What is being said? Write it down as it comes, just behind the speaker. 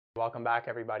Welcome back,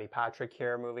 everybody. Patrick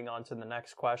here, moving on to the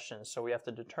next question. So we have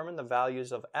to determine the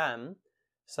values of m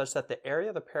such that the area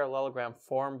of the parallelogram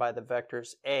formed by the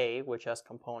vectors A, which has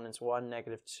components 1,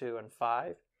 -2, and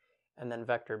 5, and then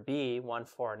vector B, 1,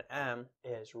 4, and m,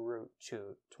 is root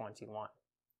 221.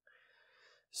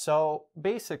 So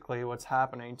basically what's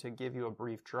happening, to give you a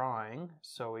brief drawing,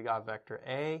 so we got vector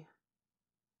A,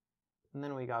 and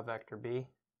then we got vector B,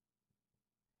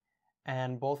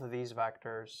 and both of these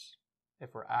vectors,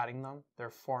 if we're adding them,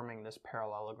 they're forming this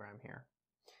parallelogram here.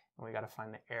 And we got to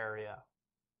find the area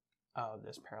of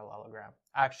this parallelogram.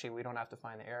 Actually, we don't have to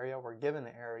find the area. We're given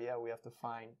the area. We have to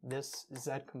find this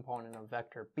z component of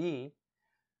vector B,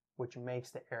 which makes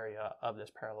the area of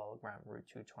this parallelogram root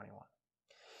 221.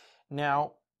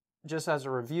 Now, just as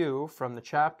a review from the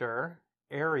chapter,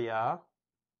 area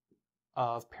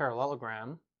of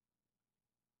parallelogram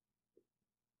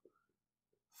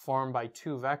formed by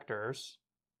two vectors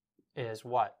is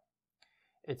what?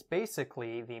 It's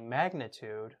basically the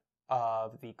magnitude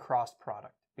of the cross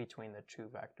product between the two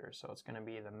vectors. So it's going to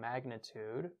be the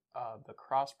magnitude of the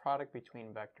cross product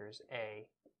between vectors A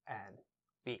and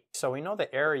B. So we know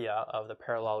the area of the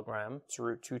parallelogram is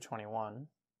root 221.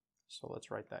 So let's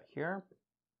write that here.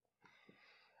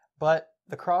 But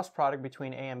the cross product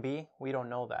between A and B, we don't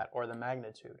know that, or the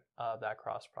magnitude of that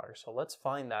cross product. So let's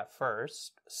find that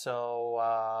first.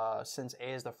 So since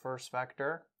A is the first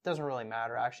vector, it doesn't really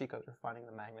matter actually because we're finding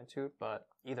the magnitude, but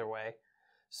either way.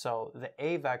 So the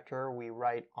A vector we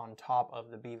write on top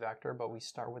of the B vector, but we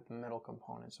start with the middle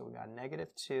component. So we got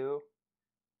 -2,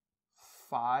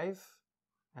 5,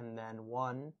 and then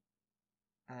 1,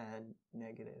 and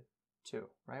 -2,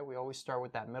 right? We always start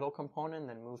with that middle component,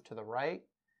 then move to the right.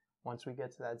 Once we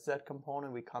get to that z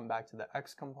component, we come back to the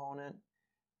x component,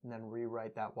 and then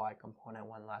rewrite that y component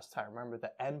one last time. Remember,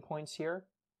 the endpoints here,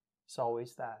 it's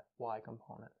always that y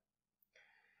component.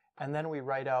 And then we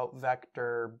write out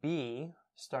vector B,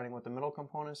 starting with the middle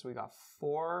component. So we got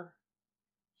 4.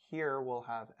 Here we'll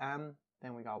have m,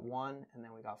 then we got 1, and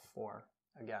then we got 4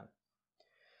 again.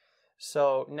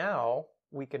 So now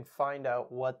we can find out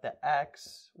what the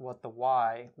x, what the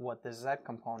y, what the z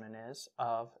component is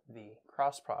of the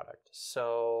cross product.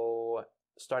 So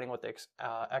starting with the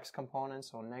x component,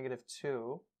 so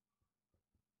 -2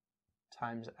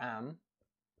 times m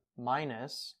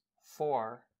minus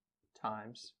 4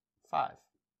 times 5.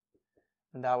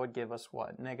 And that would give us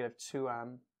what?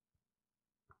 -2m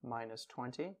minus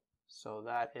 20. So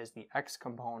that is the x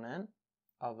component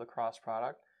of the cross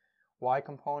product. Y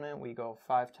component, we go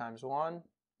 5 times 1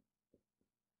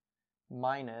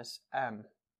 minus m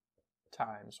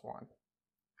times 1,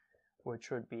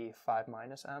 which would be 5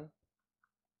 minus m.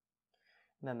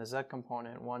 And then the z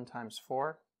component, 1 times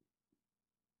 4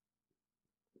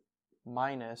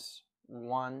 minus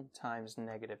 1 times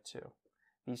 -2.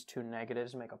 These two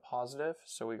negatives make a positive,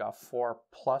 so we got 4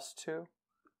 plus 2,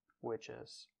 which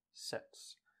is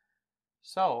 6.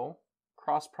 So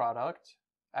cross product,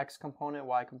 x component,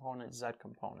 y component, z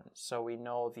component. So we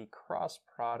know the cross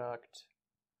product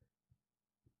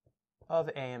of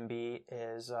A and B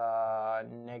is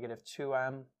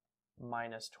 -2m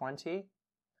minus 20. I'm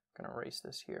going to erase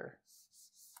this here.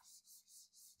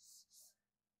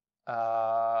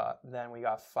 Then we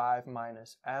got 5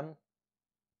 minus m,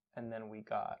 and then we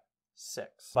got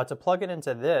 6. But to plug it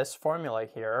into this formula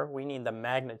here, we need the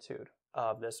magnitude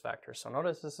of this vector. So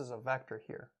notice this is a vector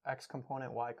here, x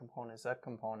component, y component, z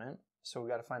component. So we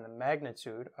got to find the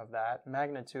magnitude of that.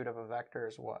 Magnitude of a vector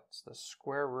is what? It's the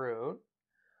square root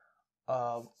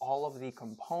of all of the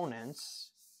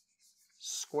components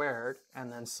squared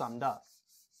and then summed up.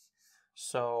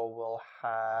 So we'll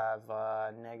have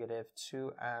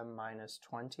 -2m minus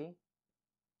 20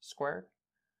 squared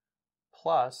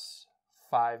plus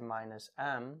 5 minus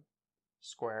m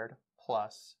squared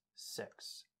plus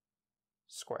 6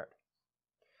 squared.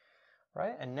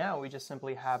 Right? And now we just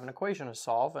simply have an equation to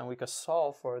solve, and we could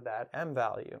solve for that m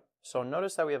value. So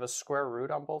notice that we have a square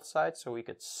root on both sides, so we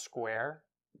could square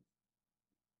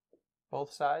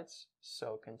both sides.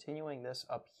 So continuing this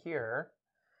up here,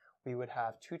 we would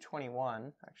have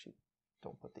 221, actually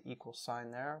don't put the equal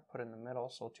sign there, put it in the middle,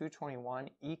 so 221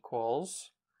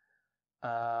 equals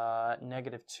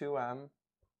 -2m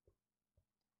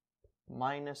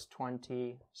minus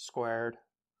 20 squared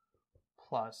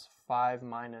plus 5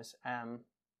 minus m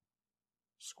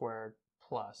squared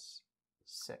plus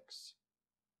 6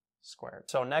 squared.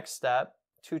 So next step,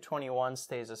 221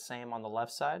 stays the same on the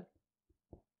left side.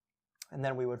 And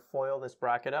then we would FOIL this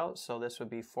bracket out. So this would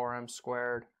be 4m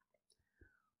squared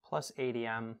plus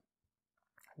 80m.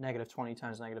 -20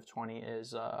 times -20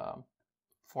 is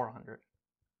 400.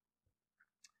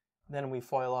 Then we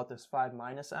FOIL out this 5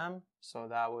 minus m, so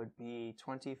that would be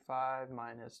 25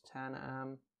 minus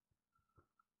 10m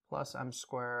plus m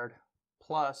squared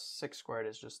plus 6 squared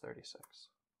is just 36.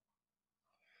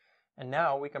 And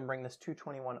now we can bring this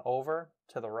 221 over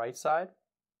to the right side.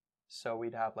 So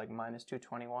we'd have like minus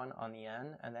 221 on the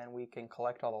n, and then we can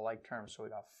collect all the like terms. So we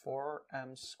got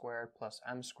 4m squared plus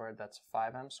m squared, that's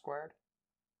 5m squared.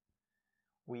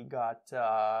 We got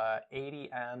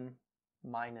 80m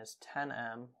minus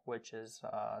 10m, which is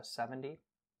 70m.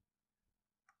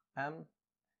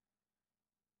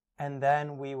 And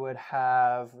then we would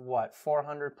have, what,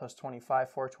 400 plus 25,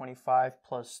 425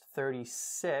 plus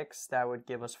 36, that would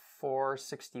give us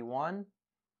 461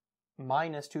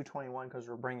 minus 221 because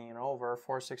we're bringing it over.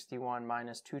 461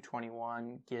 minus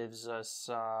 221 gives us,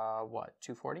 what,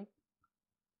 240?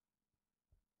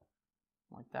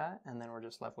 Like that. And then we're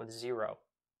just left with 0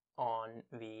 on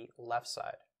the left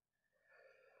side.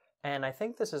 And I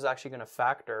think this is actually going to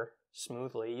factor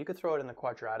smoothly. You could throw it in the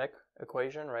quadratic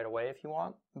equation right away if you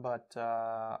want, but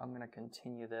I'm going to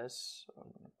continue this. So I'm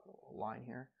going to put a line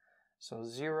here. So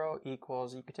 0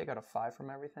 equals, you could take out a 5 from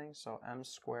everything, so m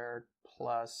squared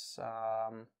plus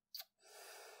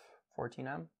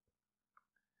 14m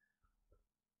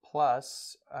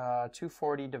plus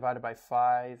 240 divided by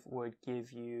 5 would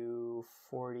give you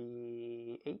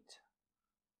 48,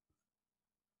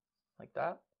 like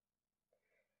that.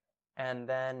 And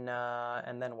then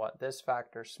what? This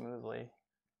factors smoothly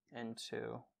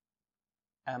into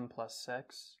m plus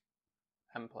 6,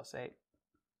 m plus 8.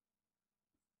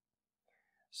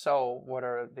 So what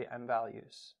are the m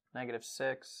values? Negative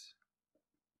 6,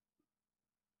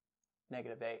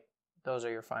 negative 8. Those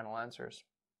are your final answers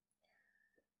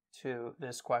to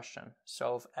this question.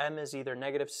 So if m is either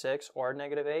negative 6 or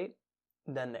negative 8,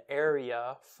 then the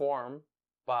area formed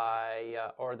by,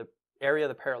 or the area of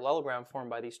the parallelogram formed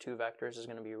by these two vectors is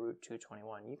going to be root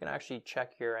 221. You can actually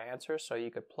check your answer, so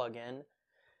you could plug in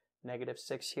negative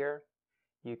 6 here.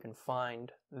 You can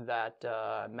find that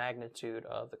magnitude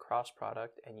of the cross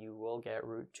product, and you will get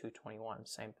root 221.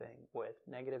 Same thing with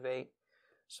negative 8.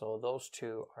 So those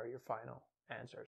two are your final answers.